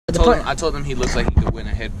I told him he looks like he could win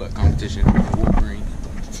a headbutt competition with Wolverine.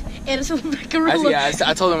 And a silverback gorilla.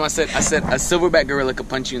 I told him, I said a silverback gorilla could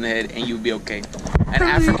punch you in the head and you'd be okay. An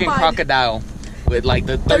African crocodile with like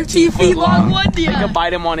the 13-foot long one, you could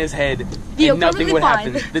bite him on his head and nothing would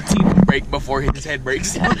happen. The teeth would break before his head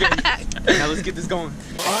breaks. Okay. Now let's get this going.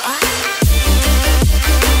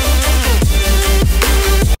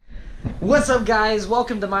 What's up, guys?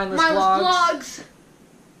 Welcome to Mindless Vlogs.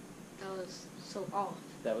 That was so off.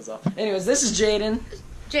 That was off. Anyways, this is Jaden.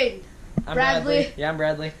 Jaden. I'm Bradley. Yeah, I'm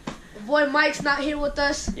Bradley. The boy Mike's not here with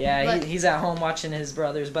us. Yeah, he's at home watching his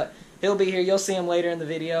brothers, but he'll be here. You'll see him later in the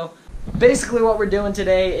video. Basically, what we're doing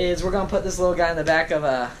today is we're going to put this little guy in the back of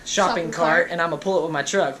a shopping cart, and I'm going to pull it with my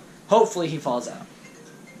truck. Hopefully, he falls out.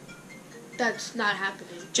 That's not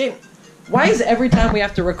happening. Jaden, why is every time we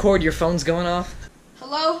have to record, your phone's going off?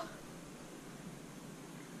 Hello?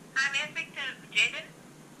 I'm Inspector Jaden.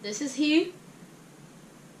 This is he.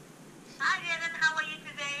 Hi Jaden, how are you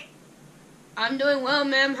today? I'm doing well,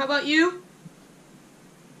 ma'am. How about you?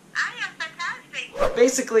 I am fantastic.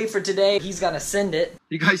 Basically, for today, he's going to send it.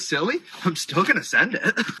 You guys silly? I'm still gonna send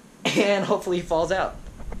it. And hopefully he falls out.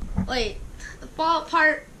 Wait, the fall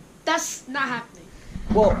part, that's not happening.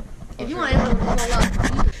 Well, if you want to fall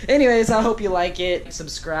up. Anyways, I hope you like it.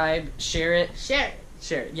 Subscribe, share it. Share it.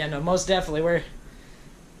 Share it. Yeah, no, most definitely. We're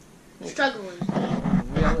struggling.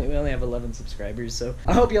 We only have 11 subscribers, so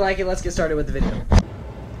I hope you like it. Let's get started with the video.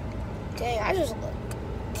 Okay, I just look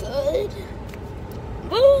good.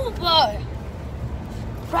 Move, boy.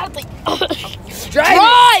 Bradley.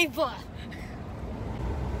 Drive!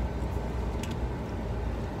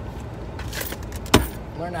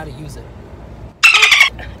 Learn how to use it.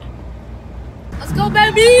 Let's go,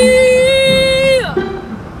 baby!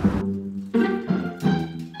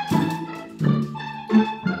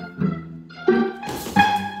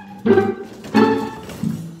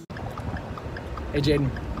 Hey, Jaden.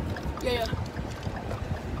 Yeah.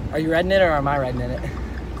 Are you riding it or am I riding in it?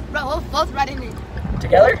 Bro, we're both riding it.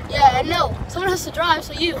 Together? Yeah, no. Someone has to drive,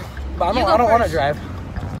 so you. But I don't want to drive.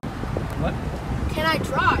 What? Can I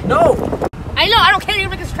drive? No! I know, I don't care. You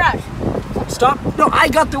make us trash. Stop. No, I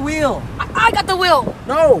got the wheel. I got the wheel.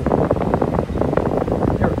 No.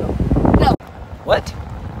 There we go. No. What?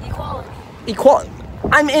 Equality.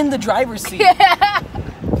 I'm in the driver's seat. Yeah.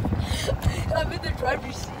 I'm in the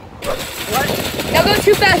driver's seat. What? Don't go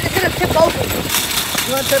too fast. It's gonna tip over.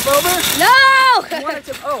 You want to tip over? No. You want to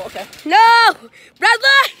tip? Oh, okay. No,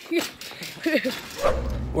 Bradley.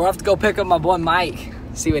 We'll have to go pick up my boy Mike.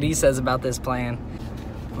 See what he says about this plan.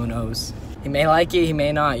 Who knows? He may like it, he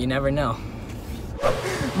may not. You never know.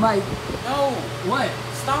 Mike. No. What?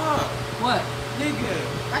 Stop. What? Nigga.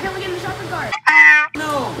 Why can't we get in the shopping cart?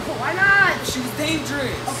 No. Why not? She's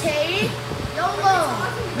dangerous. Okay. YOLO.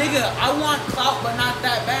 Nigga, I want clout, but not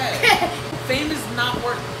that bad. Fame is not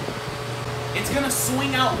worth it. It's gonna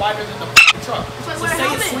swing out wider than the truck. So So say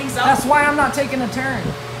it swings out. That's why I'm not taking a turn.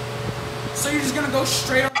 So you're just gonna go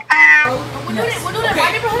straight on the road? We're doing it. We're doing it.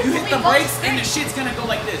 My neighborhood. You hit the brakes and the shit's gonna go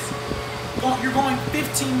like this. You're going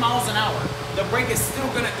 15 miles an hour. The brake is still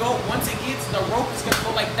gonna go. Once it gets, the rope is gonna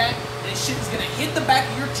go like that, and shit is gonna hit the back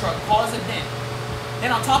of your truck, cause a dent.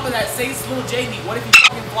 Then on top of that, say it's little JD. What if he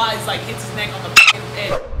fucking flies, like hits his neck on the fucking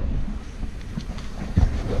edge?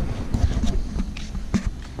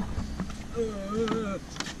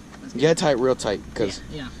 You gotta tie it real tight, because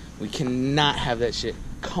we cannot have that shit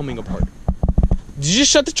coming apart. Did you just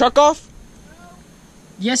shut the truck off?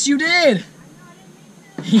 Yes, you did.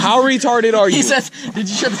 How retarded are you? He says, did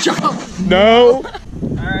you shut the truck off? No.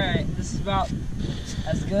 Alright, this is about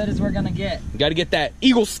as good as we're gonna get. You gotta get that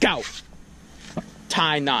Eagle Scout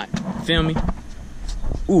tie knot. Feel me?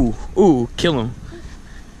 Ooh, kill him.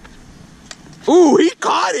 Ooh, he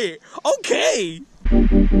caught it. Okay.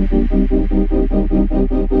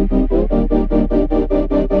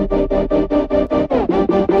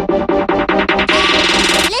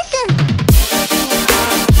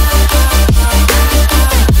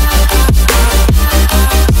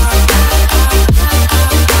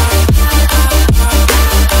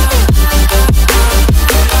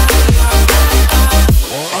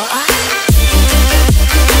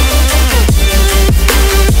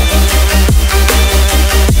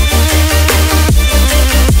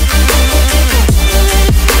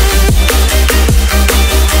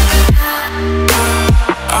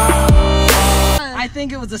 I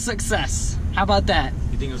think it was a success. How about that?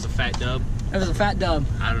 You think it was a fat dub? It was a fat dub.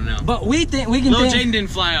 I don't know. But we think we can. Lil Jaden didn't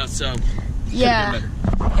fly out, so Yeah. Could've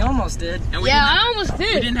been better. He almost did. And Yeah, I didn't almost have, we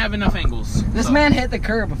did. didn't have enough angles. This so. man hit the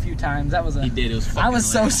curb a few times. That was a. He did. It was fucking I was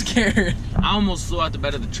so hilarious. scared. I almost flew out the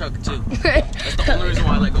bed of the truck too. That's the only reason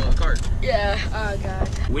why I let go of the cart. Yeah. Oh god.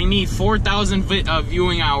 We need 4,000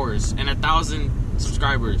 viewing hours and 1,000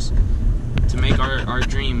 subscribers to make our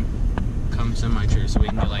dream come semi-true, so we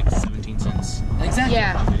can get like 17 cents Exactly.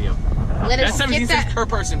 Yeah. a video. Let That's us 17 get cents that. per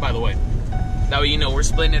person, by the way. That way you know we're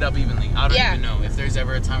splitting it up evenly. I don't Yeah. even know if there's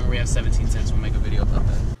ever a time where we have 17 cents. We'll make a video about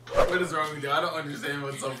that. What is wrong with you? I don't understand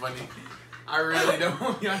what's so funny. I really don't.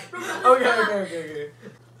 Okay.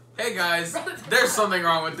 Hey guys, there's something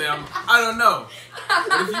wrong with them. I don't know.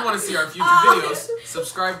 But if you want to see our future videos,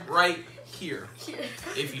 subscribe right here.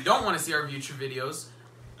 If you don't want to see our future videos,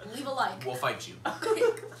 Leave a like. we'll fight you.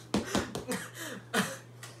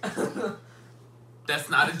 That's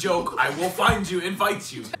not a joke. I will find you and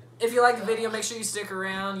fight you. If you like the video, make sure you stick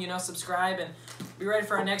around, you know, subscribe, and be ready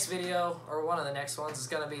for our next video, or one of the next ones. It's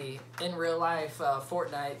going to be in real life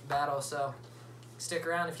Fortnite battle, so stick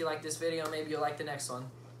around if you like this video. Maybe you'll like the next one.